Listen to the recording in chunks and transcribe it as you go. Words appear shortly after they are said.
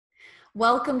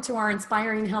Welcome to our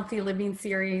Inspiring Healthy Living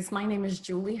series. My name is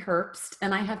Julie Herbst,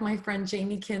 and I have my friend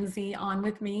Jamie Kuenzie on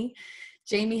with me.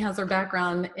 Jamie has her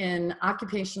background in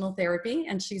occupational therapy,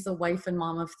 and she's a wife and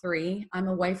mom of 3. I'm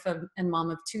a wife and mom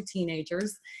of 2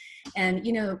 teenagers. And,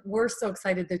 we're so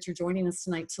excited that you're joining us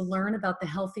tonight to learn about the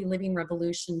Healthy Living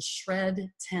Revolution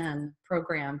Shred10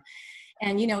 program.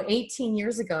 And, 18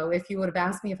 years ago, if you would have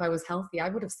asked me if I was healthy, I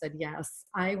would have said yes.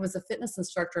 I was a fitness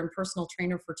instructor and personal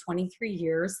trainer for 23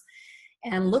 years.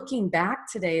 And looking back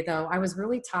today, though, I was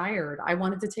really tired. I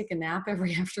wanted to take a nap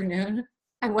every afternoon.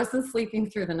 I wasn't sleeping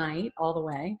through the night all the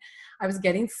way. I was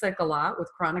getting sick a lot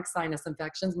with chronic sinus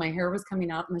infections. My hair was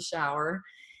coming out in the shower.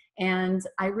 And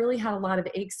I really had a lot of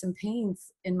aches and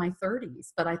pains in my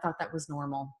 30s, but I thought that was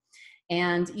normal.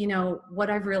 And,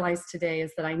 what I've realized today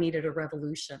is that I needed a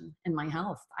revolution in my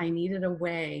health. I needed a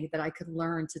way that I could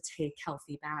learn to take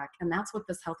healthy back. And that's what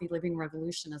this Healthy Living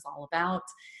Revolution is all about.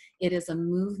 It is a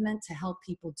movement to help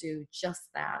people do just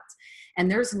that.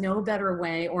 And there's no better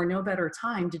way or no better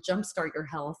time to jumpstart your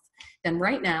health than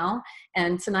right now.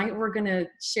 And tonight we're going to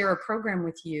share a program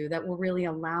with you that will really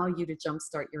allow you to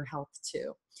jumpstart your health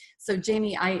too. So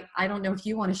Jamie, I don't know if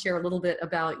you want to share a little bit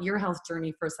about your health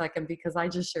journey for a second, because I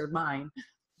just shared mine.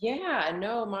 Yeah,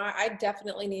 no, I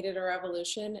definitely needed a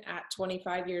revolution at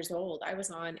 25 years old. I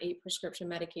was on 8 prescription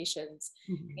medications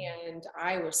and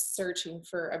I was searching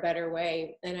for a better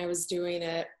way. And I was doing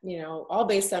it, all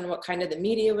based on what kind of the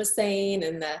media was saying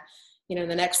and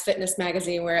the next fitness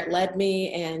magazine where it led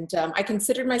me. And I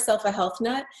considered myself a health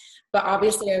nut, but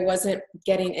obviously I wasn't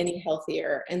getting any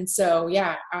healthier. And so,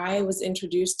 yeah, I was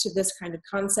introduced to this kind of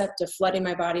concept of flooding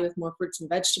my body with more fruits and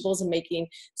vegetables and making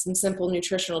some simple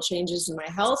nutritional changes in my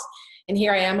health. And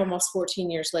here I am almost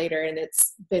 14 years later, and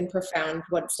it's been profound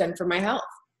what it's done for my health.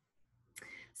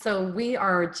 So we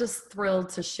are just thrilled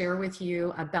to share with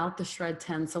you about the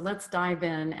Shred10. So let's dive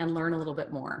in and learn a little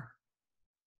bit more.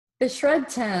 The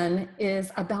Shred10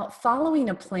 is about following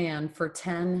a plan for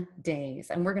 10 days,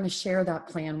 and we're going to share that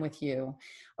plan with you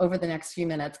over the next few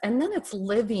minutes. And then it's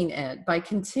living it by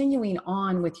continuing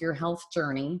on with your health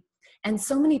journey. And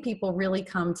so many people really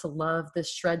come to love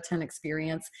this Shred10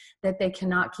 experience that they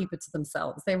cannot keep it to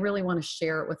themselves. They really want to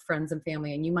share it with friends and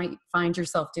family, and you might find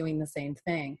yourself doing the same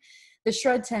thing. The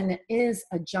Shred10 is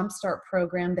a jumpstart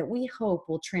program that we hope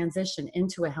will transition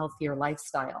into a healthier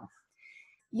lifestyle.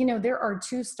 There are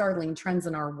 2 startling trends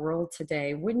in our world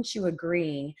today. Wouldn't you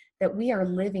agree that we are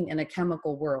living in a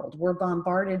chemical world? We're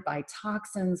bombarded by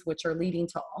toxins, which are leading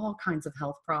to all kinds of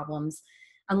health problems.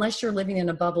 Unless you're living in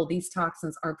a bubble, these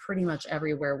toxins are pretty much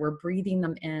everywhere. We're breathing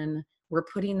them in. We're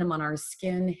putting them on our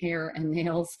skin, hair, and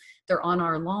nails. They're on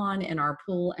our lawn, in our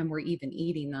pool, and we're even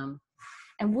eating them.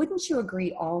 And wouldn't you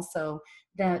agree also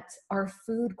that our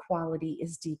food quality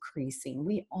is decreasing?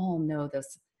 We all know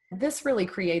this. This really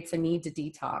creates a need to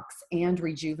detox and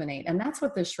rejuvenate. And that's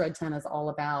what this Shred10 is all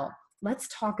about. Let's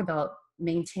talk about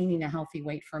maintaining a healthy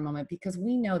weight for a moment, because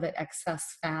we know that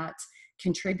excess fat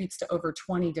contributes to over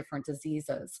 20 different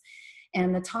diseases.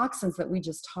 And the toxins that we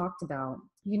just talked about,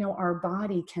 our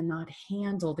body cannot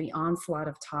handle the onslaught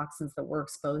of toxins that we're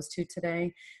exposed to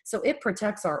today. So it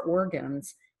protects our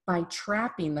organs by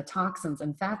trapping the toxins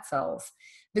in fat cells.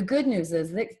 The good news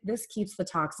is that this keeps the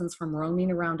toxins from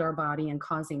roaming around our body and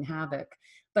causing havoc.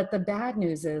 But the bad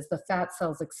news is the fat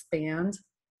cells expand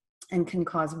and can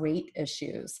cause weight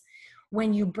issues.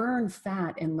 When you burn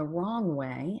fat in the wrong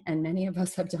way, and many of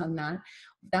us have done that,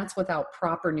 that's without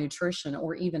proper nutrition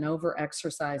or even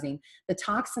over-exercising, the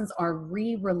toxins are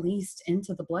re-released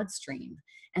into the bloodstream.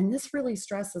 And this really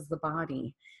stresses the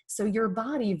body. So your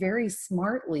body very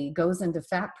smartly goes into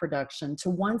fat production to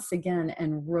once again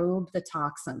enrobe the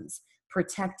toxins,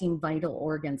 protecting vital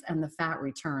organs, and the fat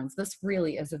returns. This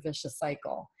really is a vicious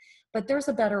cycle. But there's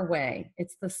a better way.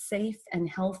 It's the safe and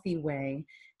healthy way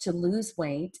to lose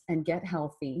weight and get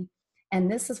healthy.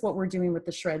 And this is what we're doing with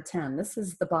the Shred10. This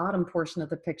is the bottom portion of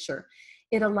the picture.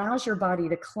 It allows your body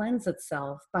to cleanse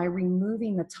itself by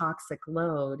removing the toxic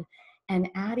load and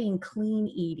adding clean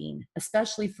eating,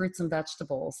 especially fruits and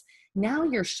vegetables. Now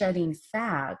you're shedding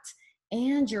fat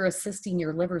and you're assisting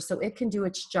your liver so it can do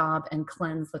its job and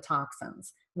cleanse the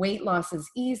toxins. Weight loss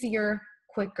is easier,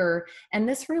 quicker, and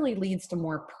this really leads to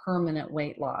more permanent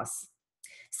weight loss.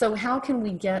 So how can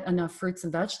we get enough fruits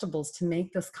and vegetables to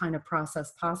make this kind of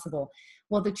process possible?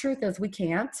 Well, the truth is we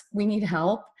can't. We need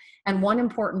help. And one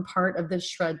important part of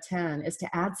this Shred10 is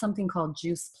to add something called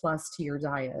Juice Plus to your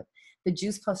diet. The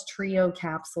Juice Plus Trio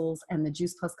capsules and the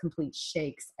Juice Plus Complete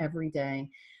shakes every day.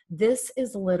 This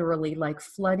is literally like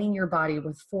flooding your body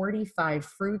with 45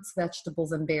 fruits,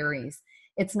 vegetables, and berries.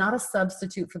 It's not a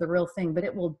substitute for the real thing, but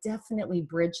it will definitely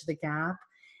bridge the gap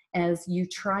as you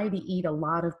try to eat a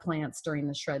lot of plants during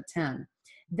the Shred10.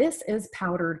 This is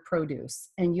powdered produce,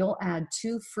 and you'll add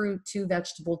 2 fruit, 2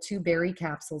 vegetable, 2 berry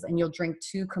capsules, and you'll drink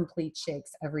 2 complete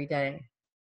shakes every day.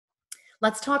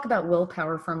 Let's talk about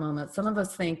willpower for a moment. Some of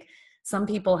us think some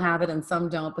people have it and some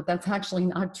don't, but that's actually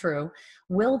not true.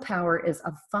 Willpower is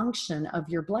a function of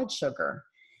your blood sugar.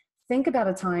 Think about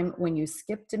a time when you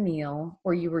skipped a meal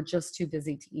or you were just too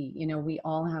busy to eat. You know, we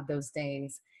all have those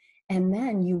days. And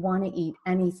then you want to eat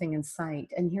anything in sight.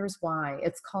 And here's why.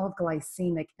 It's called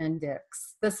glycemic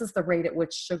index. This is the rate at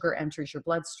which sugar enters your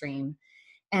bloodstream.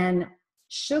 And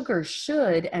sugar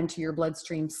should enter your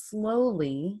bloodstream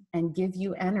slowly and give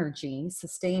you energy,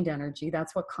 sustained energy.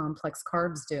 That's what complex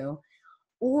carbs do.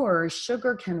 Or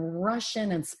sugar can rush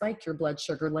in and spike your blood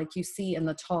sugar like you see in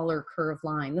the taller curved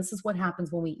line. This is what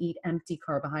happens when we eat empty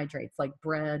carbohydrates like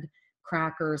bread,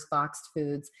 crackers, boxed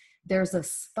foods. There's a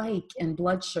spike in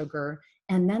blood sugar,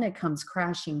 and then it comes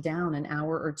crashing down an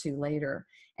hour or 2 later.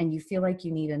 And you feel like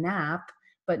you need a nap,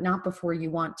 but not before you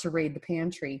want to raid the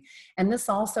pantry. And this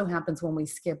also happens when we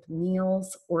skip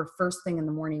meals or first thing in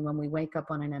the morning when we wake up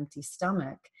on an empty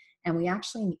stomach. And we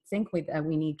actually think we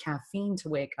need caffeine to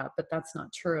wake up, but that's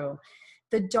not true.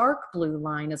 The dark blue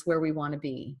line is where we want to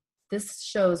be. This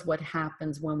shows what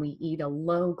happens when we eat a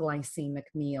low glycemic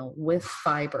meal with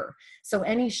fiber. So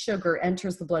any sugar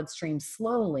enters the bloodstream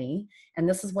slowly, and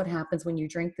this is what happens when you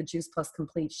drink the Juice Plus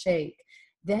Complete Shake.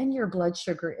 Then your blood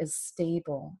sugar is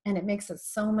stable, and it makes it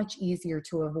so much easier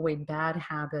to avoid bad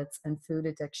habits and food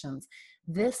addictions.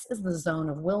 This is the zone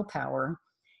of willpower.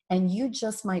 And you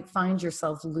just might find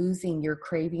yourself losing your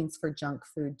cravings for junk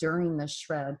food during the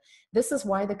shred. This is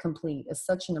why the Complete is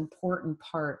such an important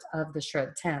part of the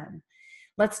Shred10.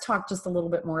 Let's talk just a little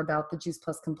bit more about the Juice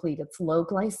Plus Complete. It's low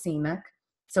glycemic,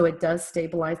 so it does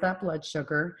stabilize that blood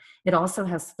sugar. It also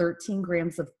has 13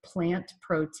 grams of plant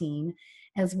protein,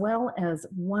 as well as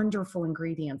wonderful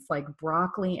ingredients like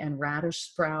broccoli and radish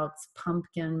sprouts,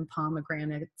 pumpkin,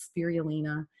 pomegranate,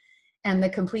 spirulina. And the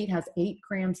Complete has 8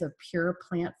 grams of pure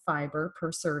plant fiber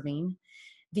per serving.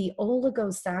 The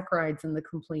oligosaccharides in the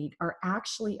Complete are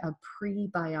actually a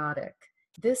prebiotic.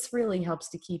 This really helps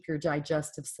to keep your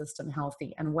digestive system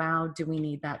healthy. And wow, do we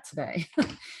need that today?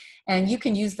 And you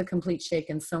can use the Complete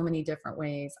Shake in so many different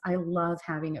ways. I love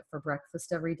having it for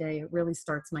breakfast every day. It really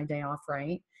starts my day off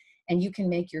right. And you can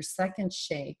make your second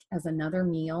shake as another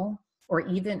meal or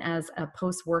even as a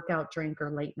post-workout drink or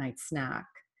late night snack.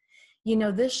 You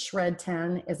know, this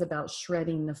Shred10 is about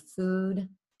shredding the food,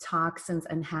 toxins,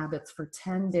 and habits for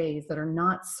 10 days that are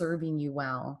not serving you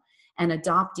well and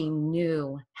adopting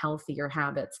new, healthier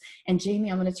habits. And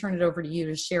Jamie, I'm going to turn it over to you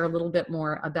to share a little bit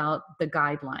more about the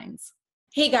guidelines.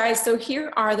 Hey guys, so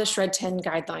here are the Shred10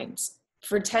 guidelines.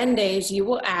 For 10 days, you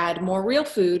will add more real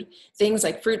food, things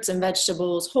like fruits and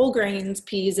vegetables, whole grains,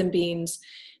 peas and beans.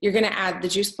 You're going to add the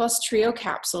Juice Plus Trio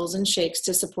capsules and shakes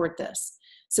to support this.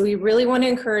 So we really want to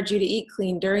encourage you to eat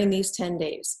clean during these 10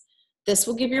 days. This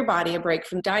will give your body a break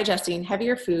from digesting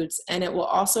heavier foods, and it will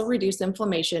also reduce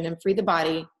inflammation and free the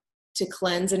body to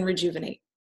cleanse and rejuvenate.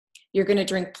 You're going to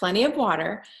drink plenty of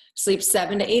water, sleep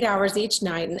 7 to 8 hours each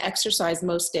night, and exercise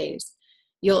most days.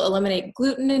 You'll eliminate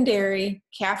gluten and dairy,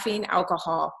 caffeine,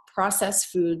 alcohol, processed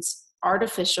foods,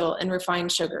 artificial and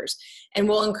refined sugars, and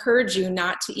we'll encourage you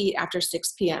not to eat after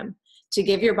 6 p.m. to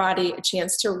give your body a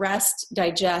chance to rest,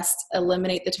 digest,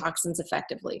 eliminate the toxins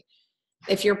effectively.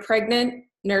 If you're pregnant,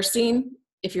 nursing,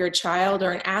 if you're a child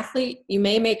or an athlete, you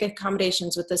may make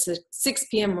accommodations with the 6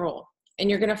 p.m. rule. And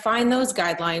you're going to find those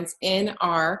guidelines in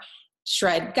our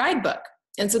Shred guidebook.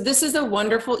 And so this is a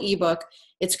wonderful ebook.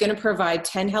 It's going to provide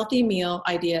 10 healthy meal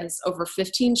ideas, over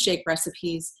 15 shake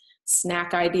recipes,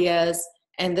 snack ideas,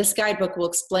 and this guidebook will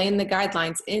explain the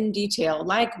guidelines in detail,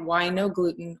 like why no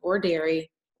gluten or dairy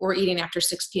or eating after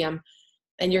 6 p.m.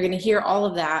 And you're going to hear all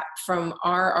of that from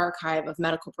our archive of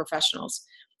medical professionals.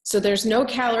 So there's no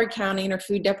calorie counting or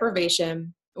food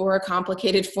deprivation or a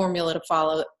complicated formula to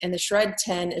follow, and the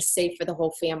Shred10 is safe for the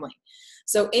whole family.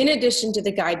 So in addition to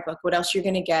the guidebook, what else you're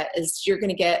going to get is you're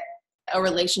going to get a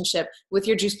relationship with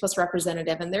your Juice Plus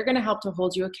representative, and they're going to help to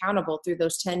hold you accountable through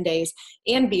those 10 days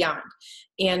and beyond.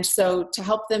 And so to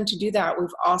help them to do that, we've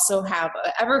also have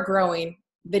an ever-growing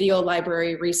video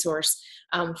library resource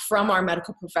from our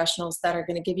medical professionals that are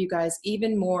going to give you guys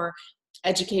even more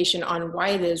education on why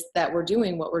it is that we're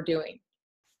doing what we're doing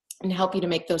and help you to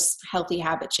make those healthy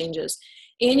habit changes.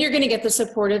 And you're going to get the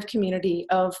supportive community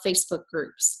of Facebook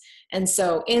groups. And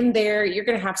so in there, you're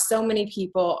going to have so many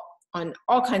people on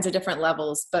all kinds of different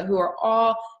levels, but who are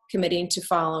all committing to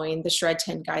following the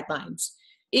Shred10 guidelines.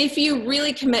 If you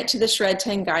really commit to the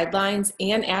Shred10 guidelines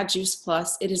and add Juice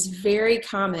Plus, it is very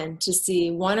common to see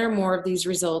one or more of these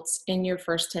results in your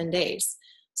first 10 days.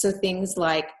 So things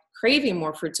like craving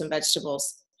more fruits and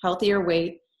vegetables, healthier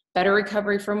weight, better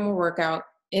recovery from a workout,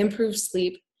 improved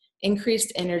sleep,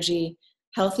 increased energy,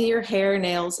 healthier hair,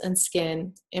 nails, and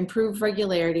skin, improved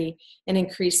regularity, and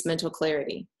increased mental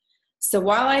clarity. So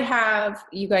while I have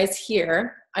you guys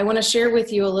here, I want to share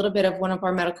with you a little bit of one of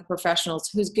our medical professionals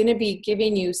who's going to be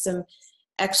giving you some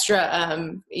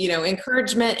extra,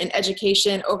 encouragement and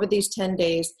education over these 10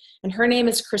 days. And her name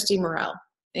is Christy Morell.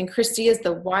 And Christy is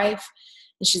the wife,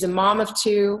 and she's a mom of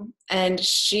 2, and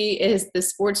she is the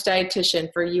sports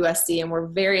dietitian for USC. And we're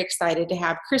very excited to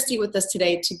have Christy with us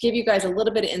today to give you guys a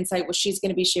little bit of insight what she's going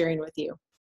to be sharing with you.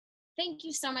 Thank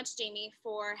you so much, Jamie,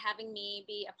 for having me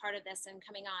be a part of this and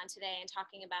coming on today and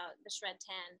talking about the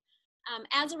Shred10.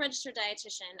 As a registered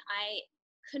dietitian, I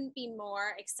couldn't be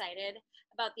more excited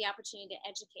about the opportunity to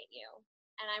educate you.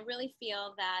 And I really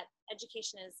feel that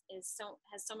education has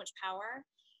so much power,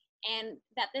 and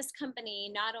that this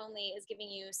company not only is giving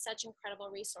you such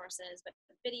incredible resources, but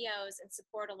videos and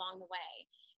support along the way.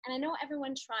 And I know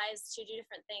everyone tries to do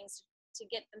different things to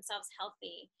get themselves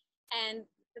healthy. And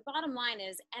the bottom line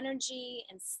is energy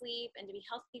and sleep and to be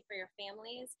healthy for your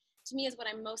families, to me, is what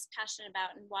I'm most passionate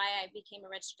about and why I became a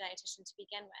registered dietitian to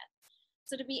begin with.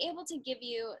 So to be able to give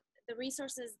you the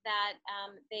resources that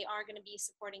they are going to be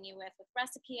supporting you with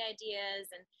recipe ideas,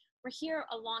 and we're here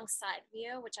alongside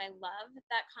you, which I love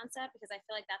that concept, because I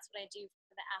feel like that's what I do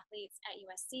for the athletes at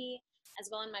USC as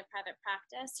well in my private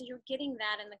practice. So you're getting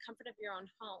that in the comfort of your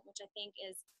own home, which I think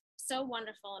is so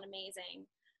wonderful and amazing.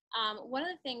 One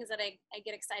of the things that I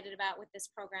get excited about with this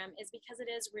program is because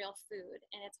it is real food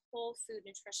and it's whole food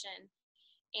nutrition.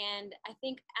 And I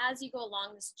think as you go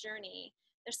along this journey,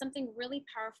 there's something really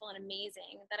powerful and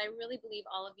amazing that I really believe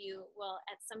all of you will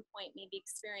at some point maybe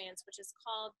experience, which is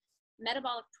called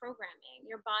metabolic programming.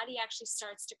 Your body actually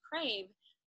starts to crave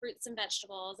fruits and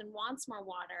vegetables and wants more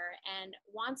water and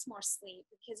wants more sleep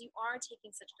because you are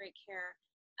taking such great care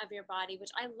of your body,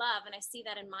 which I love. And I see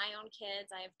that in my own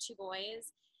kids. I have 2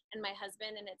 boys and my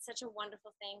husband, and it's such a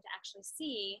wonderful thing to actually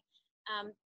see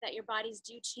that your bodies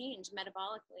do change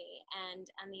metabolically and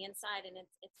on the inside, and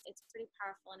it's pretty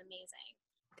powerful and amazing.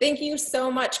 Thank you so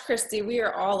much, Christy. We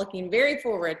are all looking very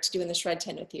forward to doing the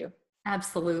Shred10 with you.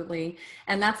 Absolutely.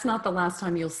 And that's not the last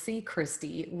time you'll see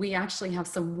Christy. We actually have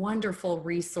some wonderful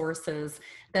resources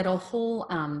that a whole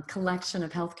collection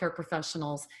of healthcare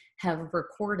professionals have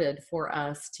recorded for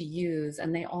us to use,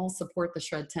 and they all support the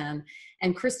Shred10.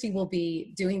 And Christy will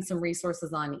be doing some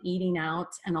resources on eating out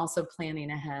and also planning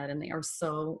ahead, and they are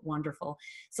so wonderful.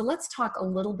 So let's talk a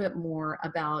little bit more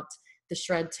about the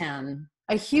Shred10.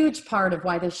 A huge part of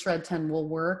why the Shred10 will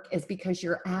work is because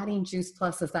you're adding Juice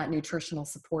Plus as that nutritional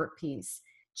support piece.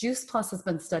 Juice Plus has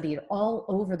been studied all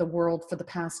over the world for the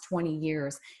past 20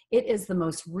 years. It is the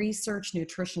most researched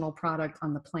nutritional product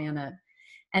on the planet.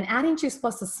 And adding Juice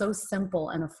Plus is so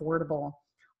simple and affordable.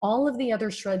 All of the other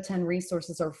Shred10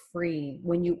 resources are free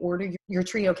when you order your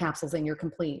trio capsules and you're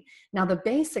complete. Now, the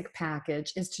basic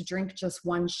package is to drink just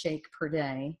 1 shake per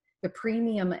day. The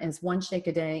premium is 1 shake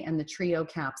a day and the trio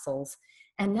capsules.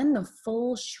 And then the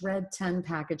full Shred10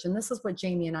 package, and this is what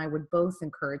Jamie and I would both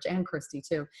encourage, and Christy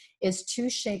too, is 2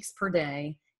 shakes per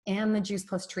day and the Juice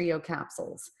Plus trio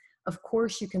capsules. Of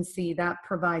course, you can see that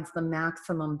provides the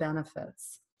maximum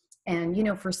benefits. And, you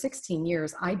know, for 16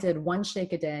 years, I did 1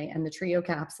 shake a day and the trio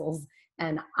capsules.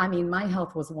 And I mean, my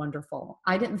health was wonderful.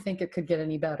 I didn't think it could get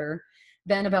any better.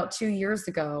 Then about 2 years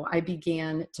ago, I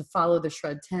began to follow the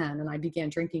Shred10, and I began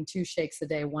drinking 2 shakes a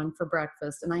day, 1 for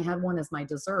breakfast, and I had 1 as my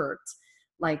dessert,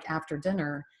 like after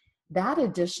dinner. That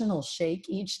additional shake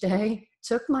each day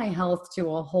took my health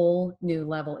to a whole new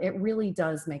level. It really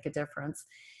does make a difference.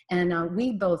 And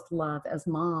we both love as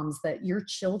moms that your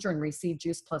children receive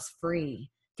Juice Plus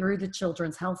free through the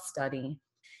Children's Health Study.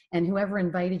 And whoever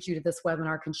invited you to this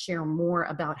webinar can share more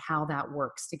about how that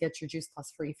works to get your Juice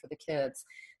Plus free for the kids.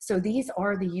 So these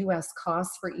are the US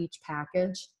costs for each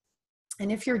package.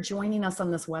 And if you're joining us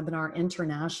on this webinar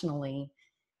internationally,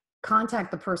 contact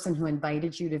the person who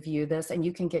invited you to view this and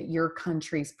you can get your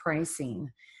country's pricing.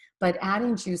 But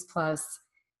adding Juice Plus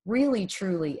really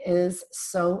truly is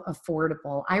so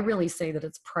affordable. I really say that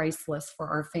it's priceless for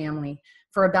our family.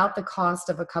 For about the cost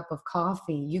of a cup of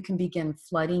coffee, you can begin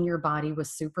flooding your body with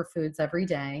superfoods every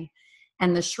day.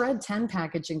 And the Shred10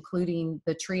 package, including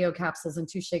the trio capsules and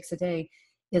 2 shakes a day,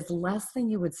 is less than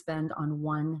you would spend on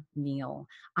 1 meal.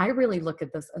 I really look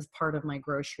at this as part of my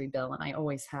grocery bill, and I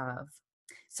always have.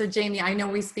 So Jamie, I know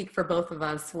we speak for both of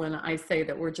us when I say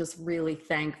that we're just really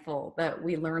thankful that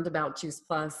we learned about Juice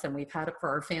Plus and we've had it for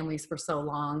our families for so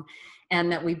long,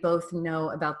 and that we both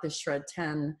know about the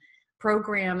Shred10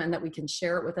 program and that we can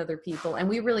share it with other people. And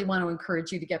we really want to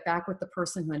encourage you to get back with the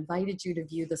person who invited you to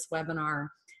view this webinar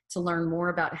to learn more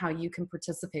about how you can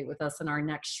participate with us in our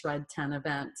next Shred10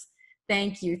 event.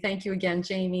 Thank you. Thank you again,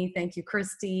 Jamie. Thank you,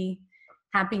 Christy.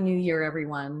 Happy New Year,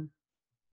 everyone.